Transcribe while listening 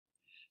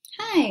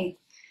Hi!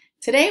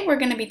 Today we're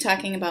going to be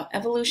talking about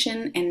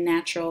evolution and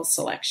natural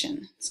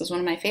selection. This is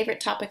one of my favorite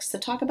topics to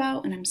talk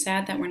about, and I'm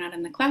sad that we're not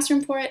in the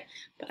classroom for it,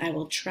 but I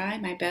will try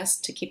my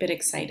best to keep it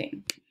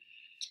exciting.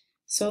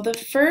 So the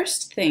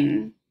first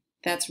thing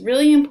that's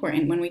really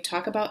important when we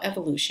talk about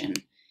evolution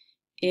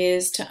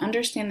is to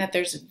understand that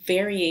there's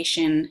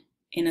variation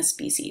in a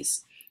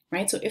species,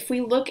 right? So if we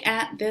look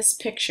at this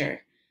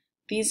picture,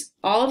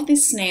 all of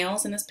these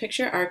snails in this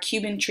picture are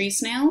Cuban tree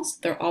snails.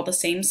 They're all the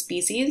same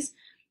species.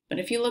 But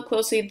if you look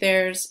closely,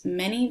 there's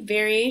many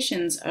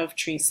variations of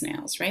tree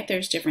snails, right?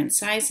 There's different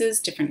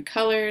sizes, different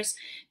colors,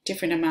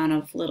 different amount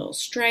of little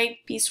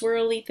stripey,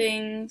 swirly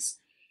things,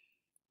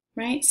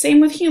 right?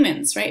 Same with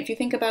humans, right? If you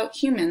think about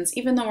humans,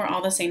 even though we're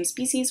all the same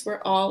species,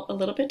 we're all a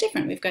little bit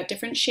different. We've got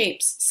different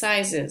shapes,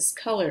 sizes,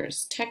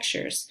 colors,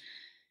 textures.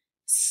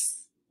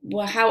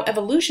 Well, how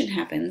evolution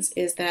happens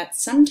is that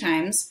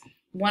sometimes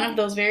one of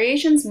those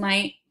variations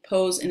might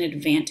pose an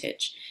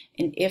advantage.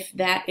 And if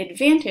that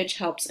advantage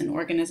helps an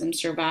organism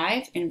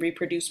survive and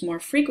reproduce more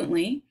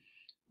frequently,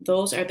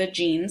 those are the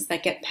genes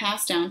that get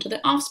passed down to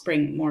the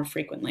offspring more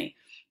frequently.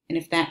 And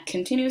if that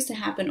continues to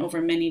happen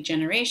over many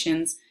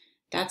generations,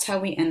 that's how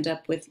we end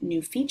up with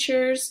new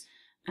features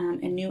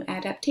and new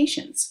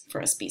adaptations for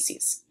a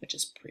species, which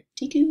is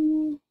pretty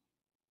cool.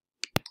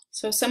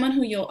 So someone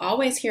who you'll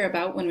always hear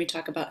about when we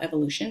talk about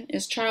evolution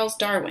is Charles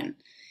Darwin.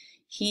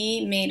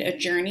 He made a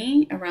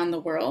journey around the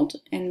world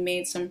and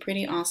made some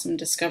pretty awesome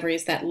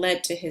discoveries that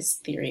led to his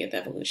theory of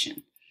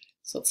evolution.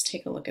 So let's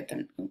take a look at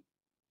them.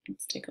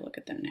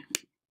 Now.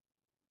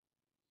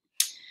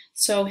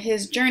 So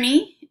his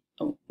journey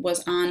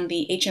was on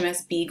the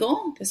HMS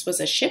Beagle. This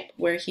was a ship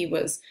where he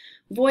was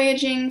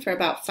voyaging for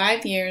about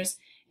 5 years,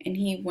 and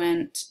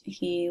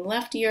he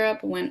left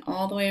Europe, went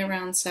all the way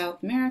around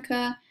South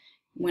America,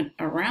 went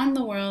around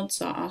the world,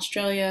 saw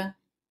Australia,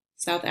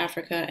 South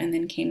Africa, and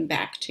then came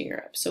back to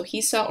Europe. So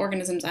he saw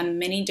organisms on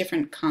many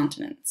different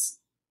continents.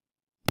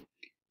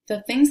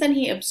 The things that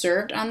he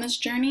observed on this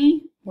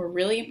journey were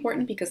really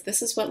important because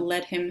this is what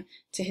led him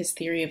to his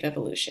theory of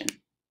evolution.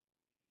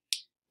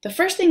 The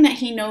first thing that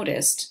he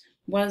noticed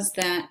was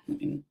that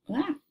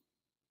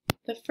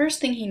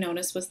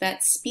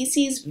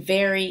species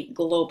vary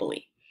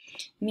globally,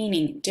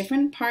 meaning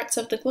different parts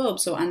of the globe.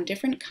 So on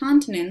different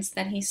continents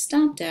that he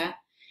stopped at,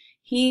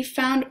 he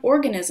found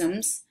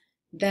organisms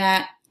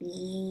that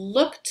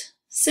looked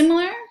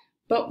similar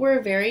but were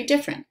very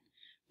different,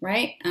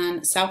 right?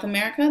 South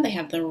America, they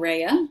have the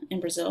rhea in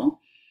Brazil.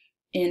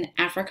 In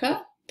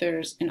Africa,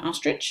 there's an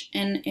ostrich,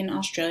 and in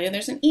Australia,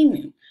 there's an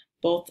emu.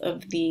 All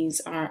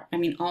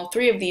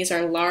three of these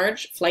are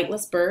large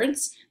flightless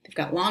birds. They've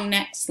got long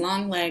necks,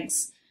 long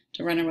legs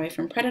to run away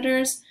from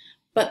predators,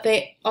 but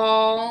they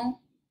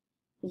all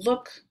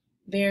look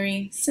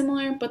very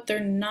similar, but they're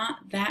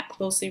not that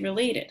closely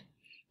related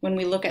when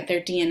we look at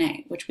their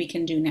DNA, which we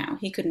can do now.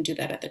 He couldn't do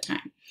that at the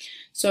time.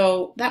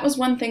 So that was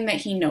one thing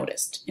that he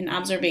noticed, an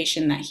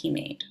observation that he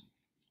made.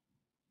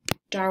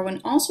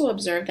 Darwin also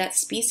observed that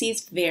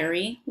species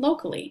vary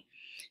locally,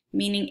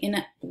 meaning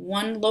in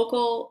one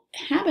local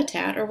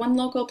habitat or one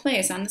local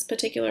place on this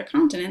particular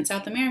continent,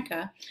 South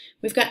America,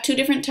 we've got two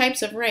different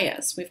types of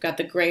rheas. We've got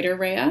the greater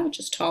rhea, which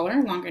is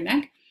taller, longer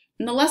neck,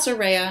 and the lesser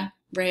rhea,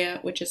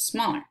 which is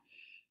smaller.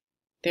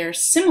 They're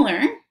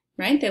similar,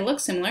 right? They look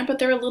similar, but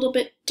they're a little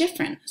bit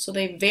different. So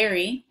they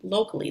vary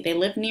locally. They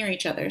live near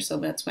each other, so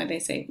that's why they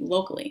say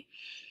locally.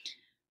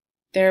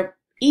 They're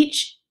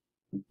each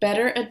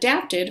better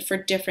adapted for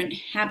different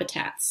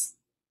habitats.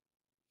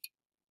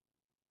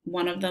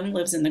 One of them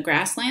lives in the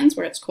grasslands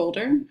where it's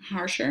colder,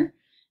 harsher,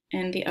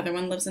 and the other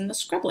one lives in the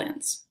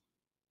scrublands.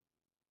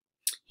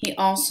 He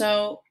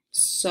also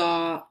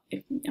saw,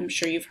 I'm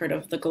sure you've heard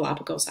of the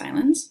Galapagos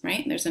Islands,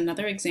 right? There's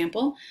another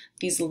example,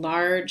 these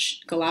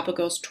large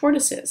Galapagos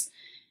tortoises.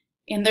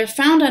 And they're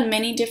found on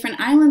many different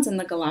islands in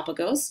the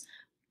Galapagos,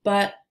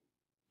 but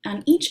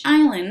on each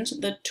island,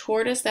 the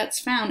tortoise that's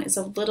found is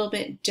a little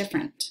bit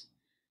different.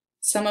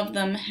 Some of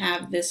them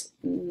have this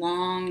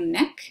long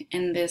neck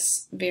and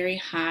this very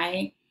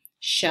high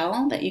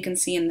shell that you can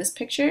see in this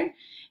picture,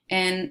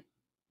 and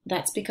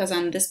that's because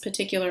on this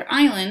particular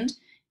island,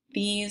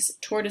 these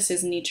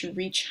tortoises need to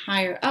reach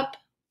higher up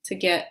to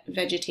get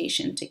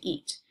vegetation to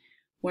eat.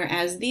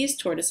 Whereas these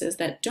tortoises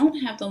that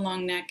don't have the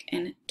long neck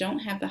and don't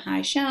have the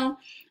high shell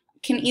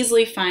can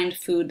easily find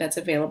food that's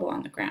available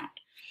on the ground.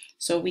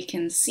 So we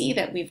can see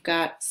that we've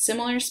got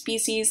similar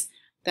species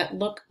that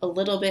look a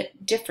little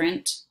bit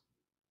different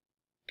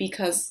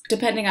because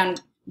depending on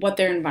what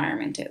their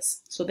environment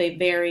is. So they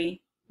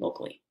vary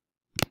locally.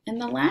 And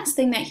the last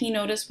thing that he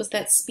noticed was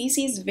that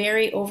species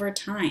vary over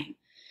time.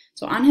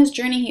 So on his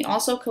journey, he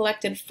also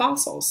collected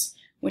fossils,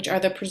 which are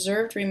the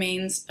preserved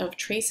remains of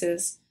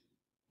traces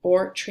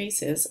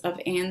of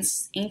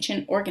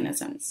ancient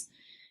organisms.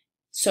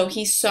 So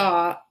he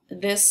saw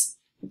this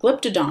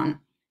Glyptodon.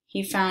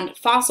 He found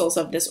fossils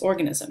of this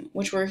organism,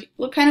 which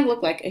kind of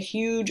look like a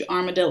huge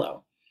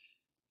armadillo.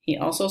 He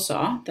also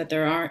saw that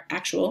there are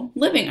actual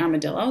living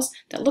armadillos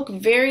that look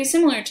very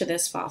similar to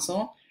this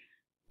fossil,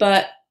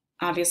 but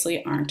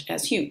obviously aren't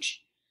as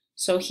huge.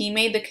 So he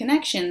made the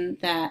connection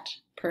that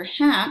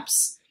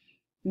perhaps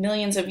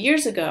millions of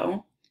years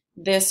ago,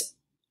 this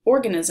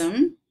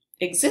organism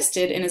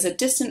existed and is a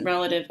distant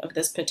relative of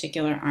this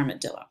particular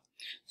armadillo.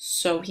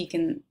 So he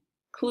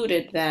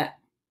concluded that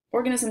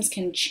organisms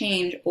can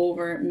change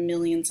over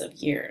millions of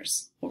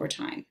years over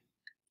time.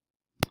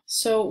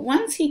 So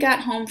once he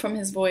got home from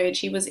his voyage,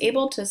 he was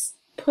able to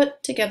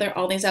put together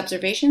all these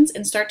observations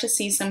and start to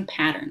see some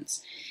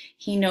patterns.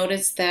 He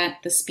noticed that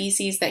the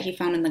species that he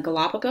found in the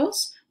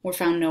Galapagos were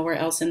found nowhere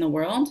else in the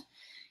world.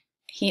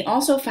 He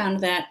also found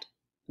that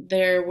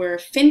there were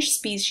finch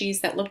species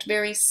that looked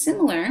very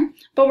similar,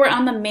 but were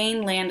on the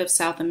mainland of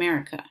South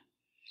America.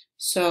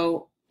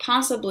 So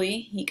possibly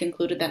he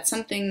concluded that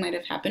something might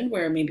have happened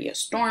where maybe a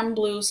storm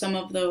blew some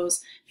of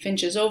those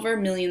finches over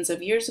millions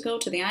of years ago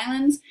to the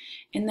islands,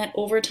 and that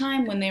over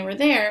time when they were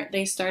there,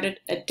 they started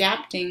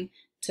adapting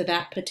to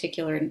that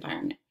particular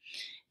environment.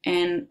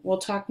 And we'll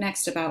talk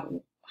next about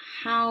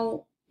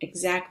how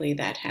exactly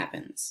that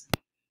happens.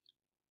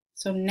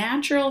 So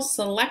natural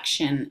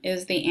selection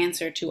is the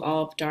answer to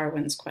all of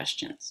Darwin's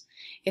questions.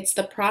 It's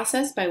the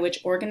process by which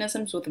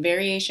organisms with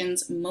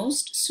variations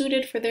most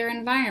suited for their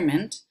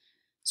environment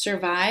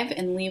survive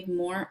and leave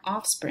more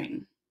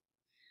offspring.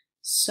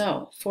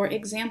 So, for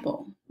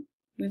example,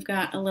 we've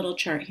got a little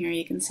chart here.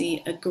 You can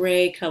see a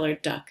gray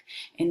colored duck,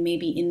 and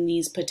maybe in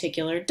these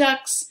particular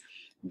ducks,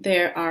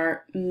 there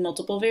are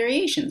multiple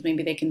variations.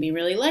 Maybe they can be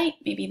really light,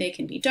 maybe they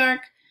can be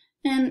dark,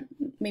 and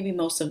maybe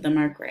most of them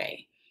are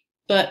gray.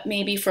 But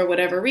maybe for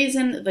whatever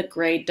reason, the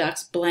gray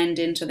ducks blend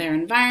into their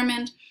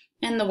environment,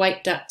 and the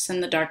white ducks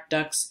and the dark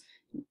ducks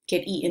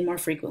get eaten more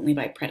frequently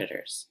by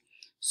predators.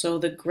 So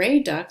the gray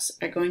ducks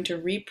are going to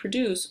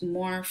reproduce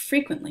more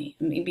frequently.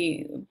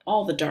 Maybe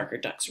all the darker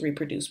ducks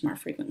reproduce more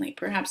frequently.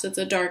 Perhaps it's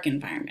a dark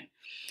environment.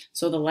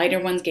 So the lighter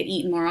ones get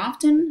eaten more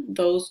often.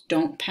 Those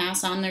don't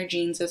pass on their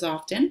genes as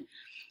often.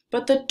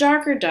 But the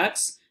darker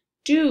ducks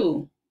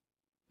do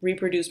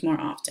reproduce more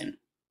often.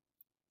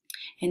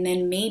 And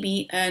then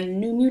maybe a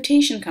new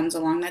mutation comes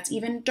along that's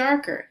even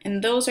darker,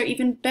 and those are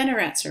even better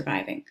at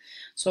surviving.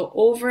 So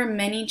over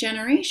many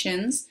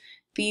generations,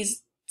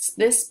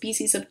 this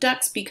species of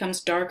ducks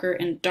becomes darker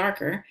and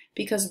darker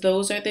because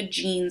those are the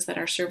genes that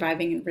are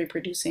surviving and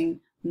reproducing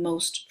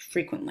most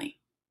frequently.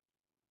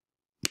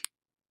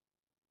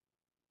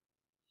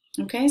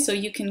 Okay, so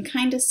you can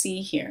kind of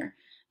see here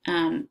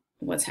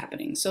what's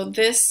happening. So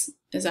this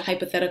is a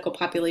hypothetical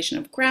population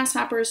of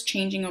grasshoppers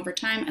changing over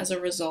time as a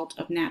result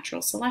of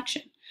natural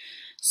selection.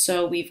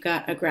 So we've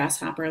got a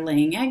grasshopper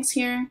laying eggs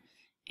here,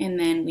 and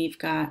then we've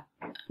got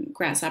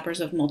grasshoppers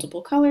of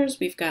multiple colors.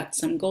 We've got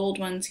some gold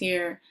ones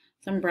here,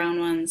 some brown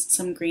ones,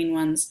 some green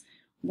ones.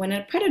 When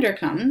a predator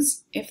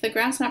comes, if the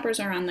grasshoppers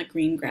are on the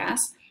green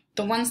grass,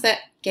 the ones that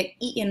get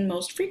eaten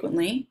most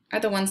frequently are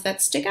the ones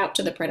that stick out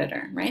to the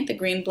predator, right? The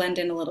green blend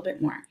in a little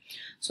bit more.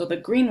 So the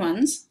green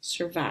ones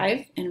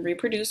survive and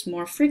reproduce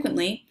more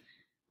frequently,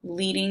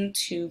 leading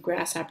to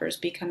grasshoppers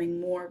becoming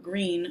more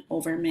green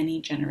over many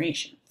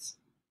generations.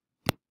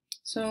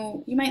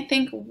 So you might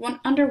think,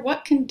 under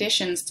what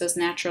conditions does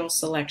natural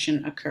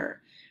selection occur?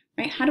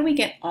 Right? How do we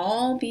get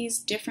all these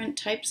different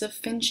types of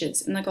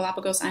finches in the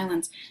Galapagos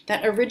Islands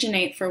that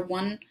originate for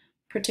one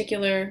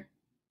particular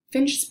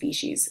finch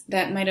species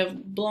that might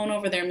have blown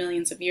over there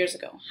millions of years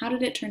ago? How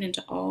did it turn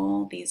into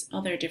all these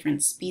other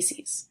different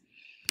species?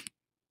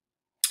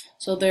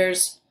 So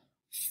there's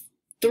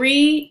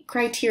 3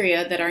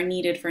 criteria that are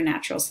needed for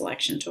natural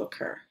selection to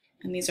occur,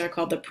 and these are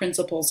called the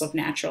principles of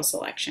natural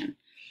selection.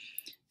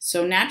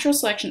 So natural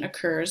selection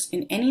occurs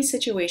in any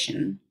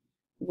situation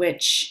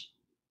which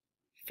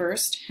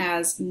first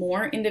has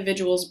more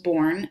individuals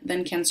born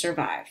than can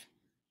survive.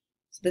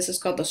 So this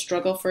is called the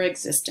struggle for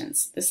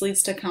existence. This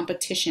leads to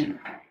competition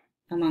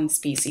among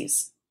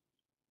species,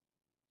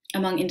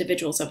 among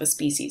individuals of a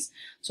species.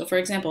 So for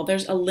example,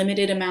 there's a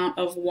limited amount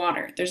of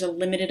water, there's a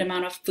limited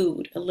amount of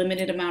food, a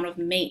limited amount of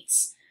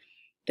mates.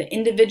 The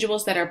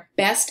individuals that are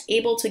best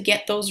able to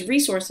get those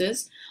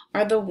resources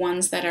are the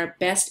ones that are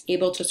best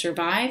able to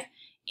survive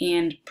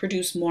and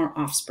produce more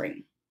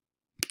offspring.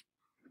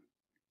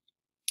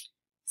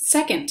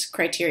 Second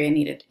criteria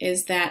needed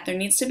is that there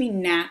needs to be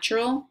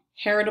natural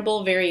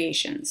heritable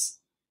variations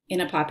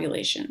in a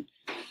population.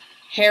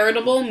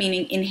 Heritable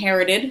meaning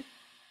inherited,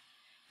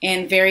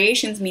 and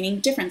variations meaning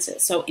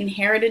differences. So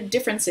inherited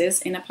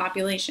differences in a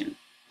population.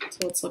 So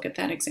let's look at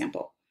that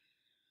example.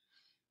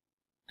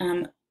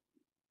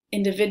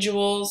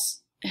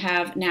 Individuals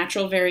have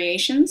natural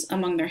variations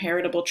among their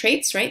heritable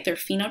traits, right? Their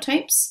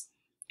phenotypes.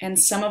 And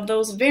some of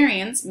those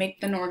variants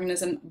make an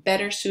organism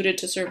better suited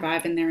to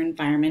survive in their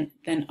environment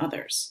than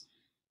others.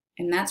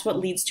 And that's what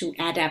leads to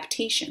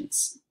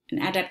adaptations.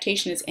 An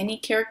adaptation is any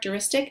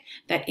characteristic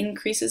that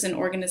increases an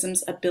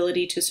organism's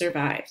ability to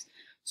survive.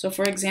 So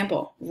for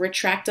example,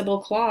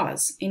 retractable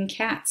claws in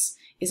cats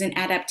is an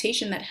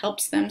adaptation that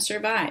helps them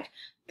survive.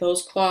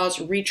 Those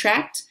claws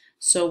retract,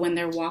 so when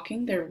they're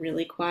walking, they're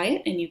really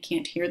quiet and you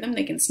can't hear them.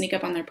 They can sneak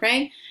up on their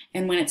prey,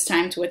 and when it's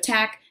time to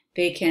attack,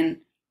 they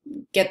can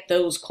get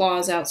those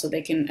claws out so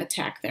they can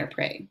attack their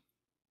prey.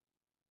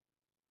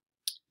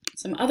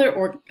 Some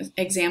other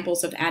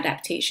examples of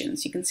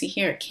adaptations. You can see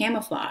here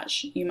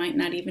camouflage. You might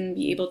not even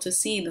be able to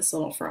see this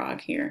little frog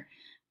here.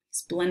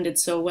 It's blended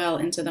so well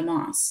into the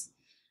moss.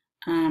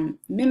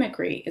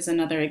 Mimicry is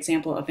another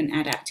example of an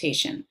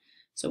adaptation.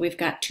 So we've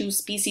got two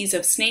species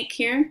of snake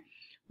here.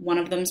 One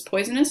of them's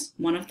poisonous,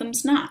 one of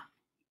them's not.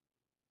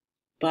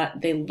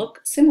 But they look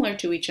similar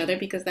to each other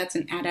because that's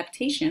an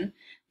adaptation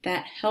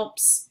that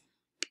helps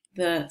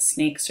the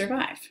snake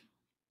survive.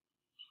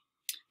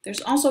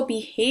 There's also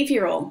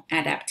behavioral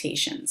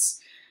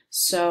adaptations.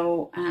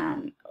 So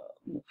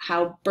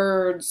how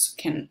birds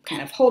can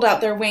kind of hold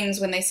out their wings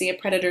when they see a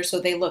predator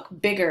so they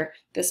look bigger.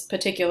 This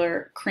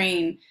particular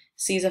crane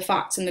sees a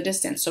fox in the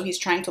distance, so he's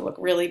trying to look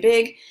really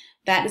big.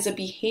 That is a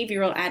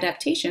behavioral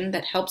adaptation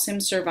that helps him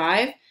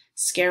survive,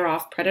 scare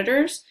off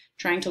predators,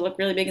 trying to look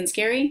really big and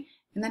scary,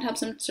 and that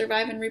helps him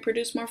survive and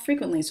reproduce more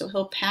frequently. So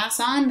he'll pass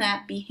on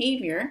that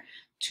behavior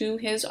to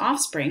his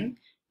offspring,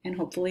 and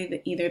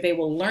hopefully either they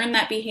will learn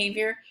that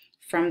behavior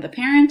from the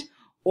parent,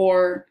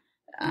 or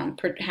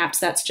perhaps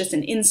that's just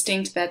an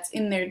instinct that's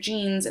in their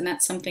genes, and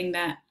that's something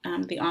that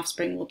the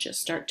offspring will just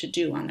start to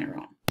do on their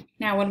own.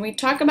 Now, when we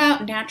talk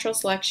about natural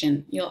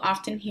selection, you'll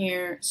often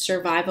hear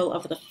survival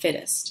of the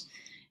fittest.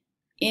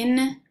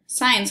 In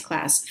science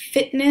class,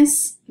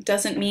 fitness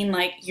doesn't mean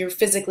like you're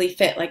physically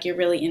fit, like you're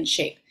really in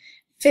shape.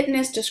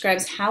 Fitness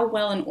describes how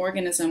well an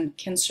organism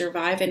can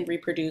survive and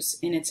reproduce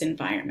in its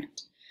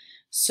environment.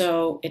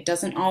 So it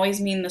doesn't always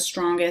mean the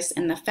strongest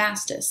and the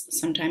fastest.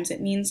 Sometimes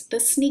it means the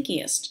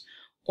sneakiest,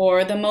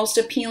 or the most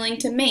appealing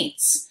to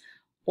mates,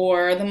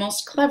 or the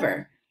most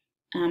clever.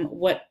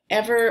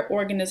 Whatever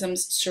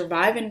organisms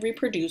survive and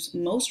reproduce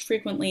most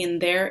frequently in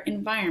their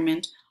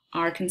environment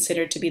are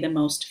considered to be the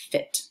most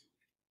fit.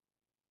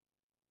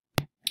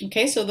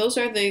 Okay, so those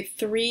are the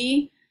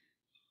three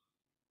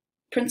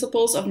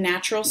principles of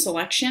natural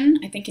selection.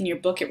 I think in your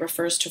book it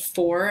refers to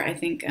 4. I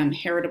think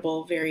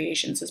heritable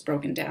variations is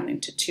broken down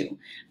into 2.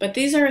 But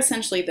these are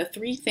essentially the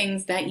 3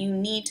 things that you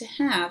need to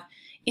have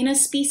in a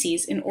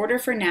species in order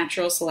for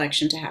natural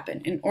selection to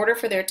happen, in order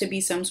for there to be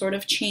some sort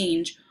of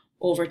change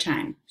over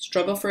time.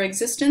 Struggle for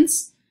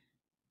existence,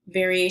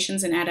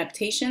 variations and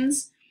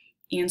adaptations,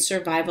 and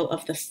survival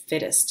of the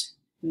fittest,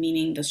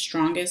 meaning the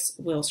strongest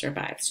will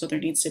survive. So there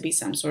needs to be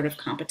some sort of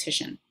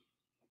competition.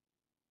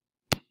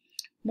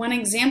 One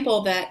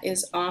example that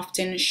is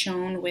often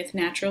shown with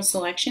natural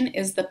selection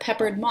is the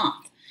peppered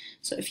moth.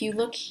 So if you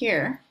look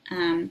here,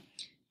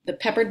 the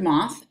peppered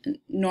moth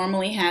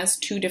normally has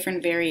 2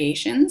 different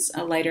variations,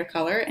 a lighter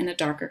color and a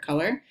darker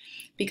color,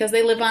 because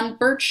they live on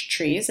birch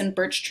trees. And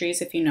birch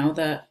trees, if you know,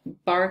 the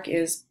bark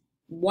is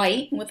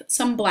white with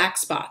some black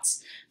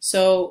spots.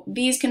 So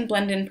these can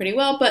blend in pretty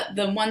well, but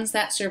the ones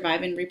that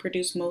survive and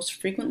reproduce most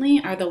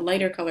frequently are the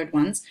lighter colored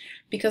ones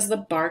because the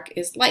bark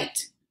is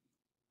light.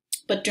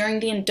 But during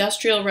the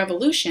Industrial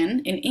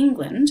Revolution in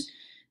England,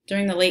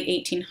 during the late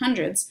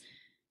 1800s,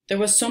 there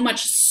was so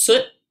much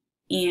soot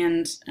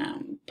and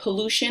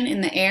pollution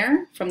in the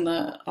air from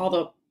all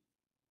the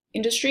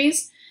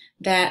industries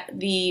that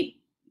the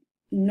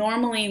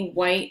normally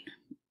white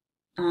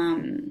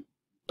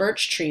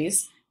birch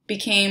trees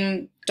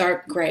became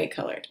dark gray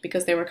colored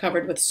because they were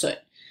covered with soot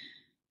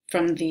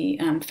from the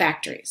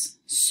factories.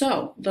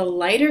 So the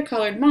lighter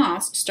colored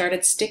moths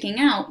started sticking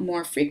out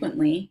more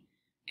frequently,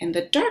 and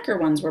the darker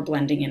ones were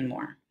blending in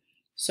more.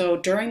 So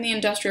during the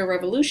Industrial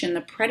Revolution,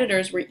 the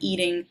predators were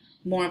eating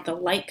more of the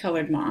light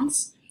colored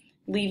moths,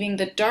 leaving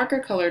the darker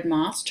colored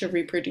moths to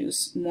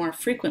reproduce more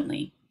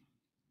frequently.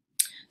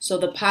 So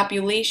the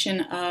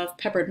population of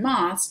peppered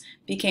moths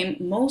became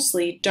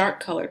mostly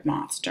dark colored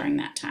moths during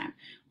that time,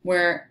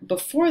 where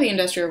before the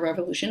Industrial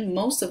Revolution,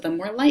 most of them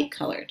were light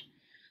colored.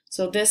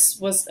 So this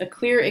was a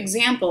clear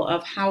example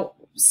of how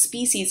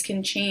species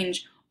can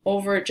change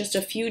over just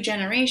a few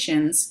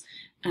generations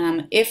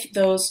if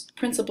those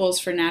principles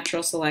for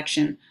natural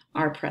selection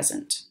are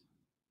present.